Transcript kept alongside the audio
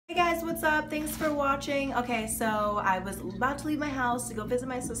guys, what's up? Thanks for watching. Okay, so I was about to leave my house to go visit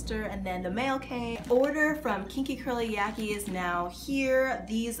my sister and then the mail came. Order from KinkyCurlyYaki is now here.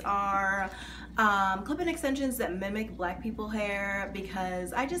 These are clip-in extensions that mimic black people hair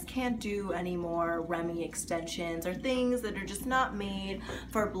because I just can't do any more Remy extensions or things that are just not made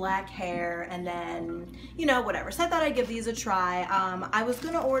for black hair, and then, you know, whatever. So I thought I'd give these a try. I was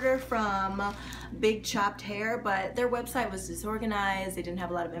gonna order from Big Chopped Hair, but their website was disorganized. They didn't have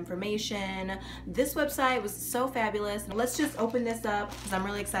a lot of information. This website was so fabulous. Let's just open this up because I'm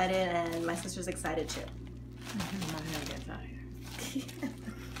really excited and my sister's excited too.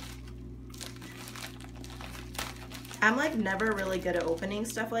 I'm like never really good at opening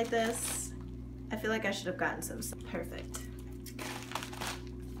stuff like this. I feel like I should have gotten some. Perfect.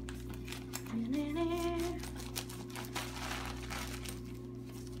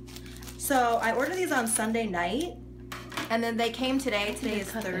 So I ordered these on Sunday night and then they came today. Today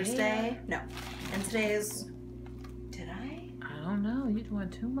is Thursday. No. And today is, did I? I don't know. You're doing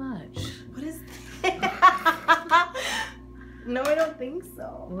too much. What is No, I don't think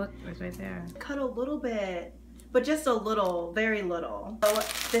so. Look, it's right there. Cut a little bit. But just a little, very little. So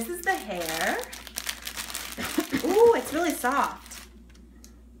this is the hair. Ooh, it's really soft.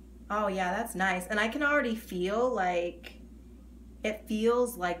 Oh yeah, that's nice. And I can already feel like, it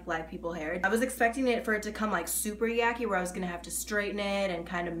feels like black people hair. I was expecting it for it to come like super yucky where I was gonna have to straighten it and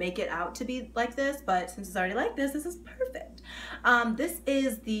kind of make it out to be like this, but since it's already like this is perfect. This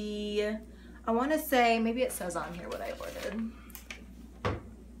is the, I wanna say, maybe it says on here what I ordered.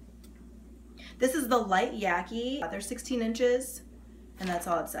 This is the light yaki. They're 16 inches and that's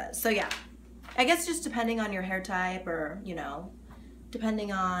all it says. So yeah, I guess just depending on your hair type or, you know,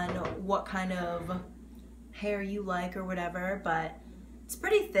 depending on what kind of hair you like or whatever, but it's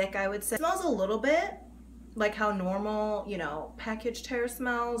pretty thick, I would say. It smells a little bit like how normal, you know, packaged hair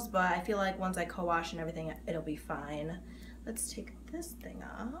smells, but I feel like once I co-wash and everything, it'll be fine. Let's take this thing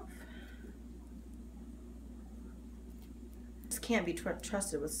off. This can't be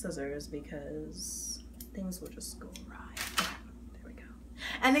trusted with scissors because things will just go awry. Okay, there we go.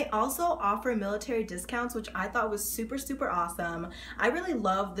 And they also offer military discounts, which I thought was super, super awesome. I really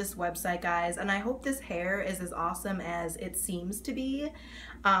love this website, guys, and I hope this hair is as awesome as it seems to be.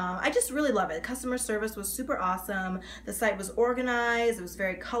 I just really love it. Customer service was super awesome. The site was organized. It was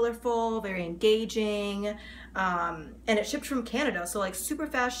very colorful, very engaging, and it shipped from Canada, so like super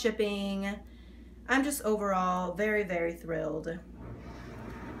fast shipping. I'm just overall very, very thrilled.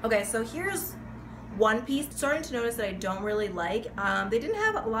 Okay, so here's one piece. Starting to notice that I don't really like. They didn't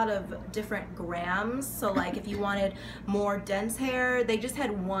have a lot of different grams, so like if you wanted more dense hair, they just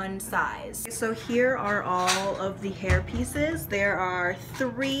had one size. So here are all of the hair pieces. There are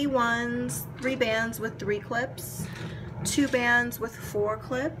 3 bands with 3 clips, 2 bands with 4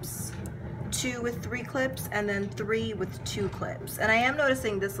 clips, 2 with 3 clips, and then 3 with 2 clips. And I am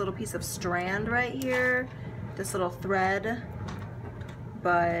noticing this little piece of strand right here, this little thread,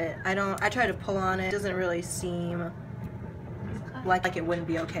 but I try to pull on it. It doesn't really seem like it wouldn't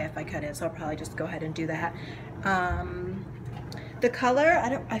be okay if I cut it, so I'll probably just go ahead and do that. The color,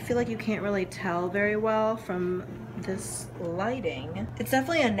 I feel like you can't really tell very well from this lighting. It's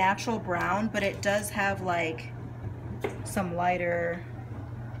definitely a natural brown, but it does have like some lighter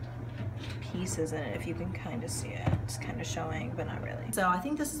pieces in it, if you can kind of see it. It's kind of showing, but not really. So I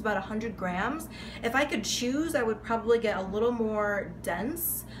think this is about 100 grams. If I could choose, I would probably get a little more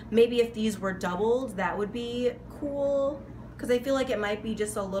dense. Maybe if these were doubled, that would be cool, because I feel like it might be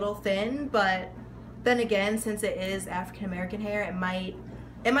just a little thin, but then again, since it is African-American hair, it might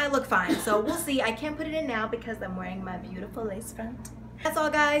look fine. So we'll see. I can't put it in now because I'm wearing my beautiful lace front. That's all,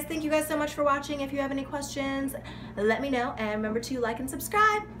 guys. Thank you guys so much for watching. If you have any questions, let me know, and remember to like and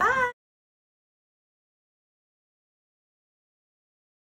subscribe. Bye!